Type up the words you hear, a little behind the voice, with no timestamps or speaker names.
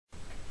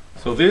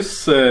So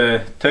this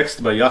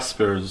text by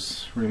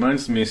Jaspers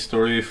reminds me a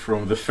story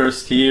from the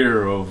first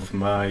year of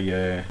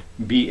my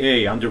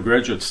BA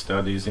undergraduate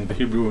studies in the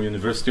Hebrew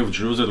University of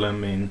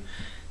Jerusalem in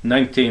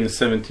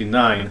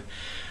 1979.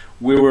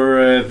 We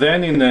were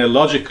then in a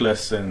logic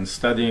lesson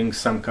studying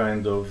some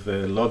kind of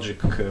logic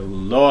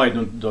law, I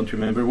don't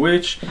remember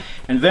which,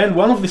 and then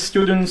one of the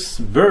students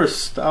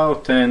burst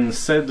out and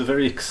said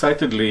very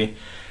excitedly,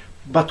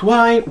 "But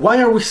why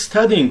are we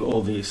studying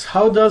all this?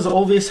 How does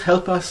all this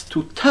help us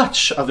to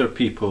touch other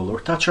people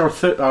or touch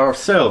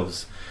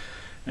ourselves?"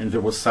 And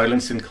there was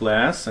silence in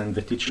class, and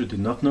the teacher did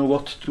not know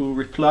what to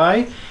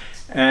reply.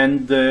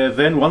 And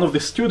then one of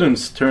the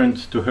students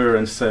turned to her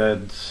and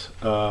said,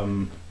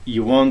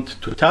 "You want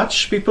to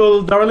touch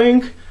people,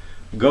 darling?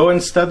 Go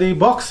and study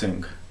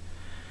boxing."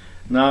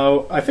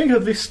 Now, I think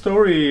that this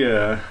story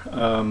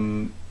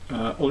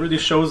already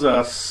shows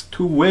us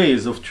two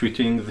ways of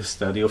treating the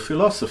study of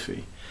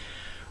philosophy.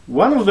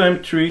 One of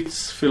them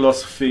treats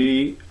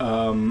philosophy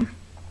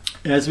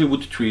as we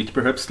would treat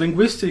perhaps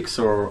linguistics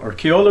or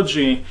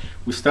archaeology.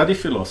 We study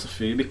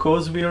philosophy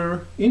because we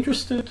are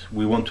interested,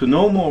 we want to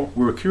know more,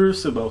 we're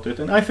curious about it,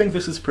 and I think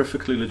this is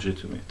perfectly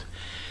legitimate.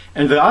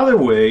 And the other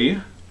way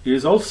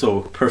is also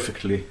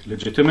perfectly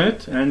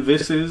legitimate, and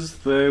this is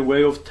the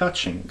way of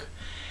touching.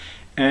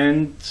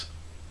 And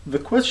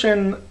the question,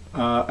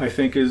 I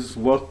think, is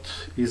what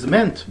is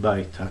meant by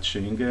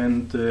touching,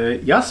 and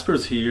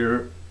Jaspers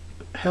here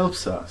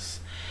helps us,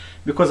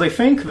 because I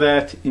think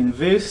that in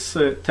this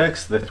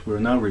text that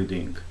we're now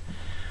reading,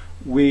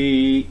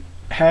 we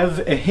have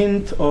a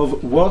hint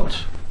of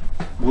what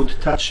would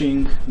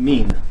touching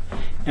mean.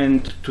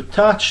 And to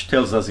touch,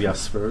 tells us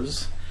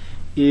Jaspers,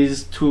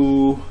 is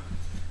to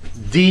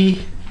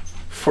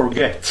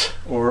forget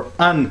or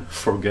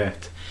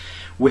unforget.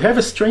 We have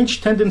a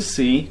strange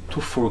tendency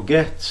to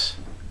forget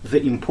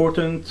the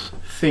important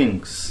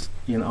things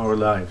in our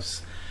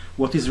lives,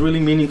 what is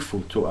really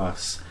meaningful to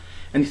us.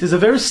 And it is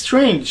a very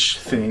strange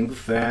thing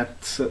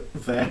that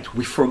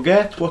we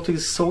forget what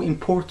is so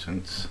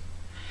important.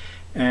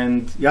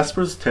 And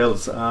Jaspers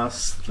tells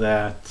us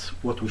that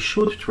what we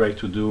should try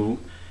to do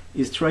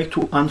is try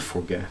to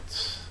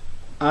unforget.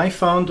 I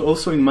found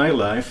also in my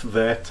life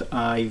that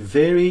I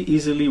very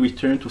easily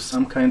return to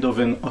some kind of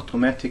an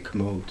automatic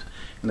mode,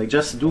 and I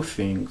just do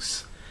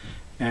things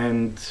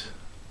and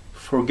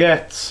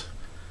forget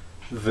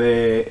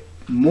the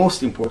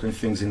most important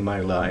things in my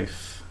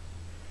life.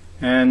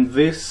 And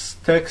this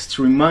text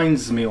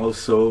reminds me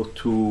also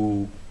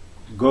to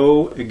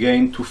go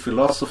again to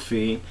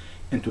philosophy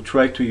and to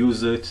try to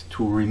use it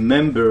to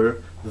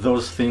remember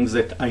those things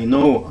that I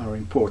know are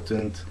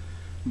important,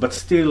 but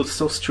still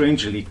so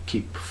strangely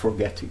keep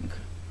forgetting.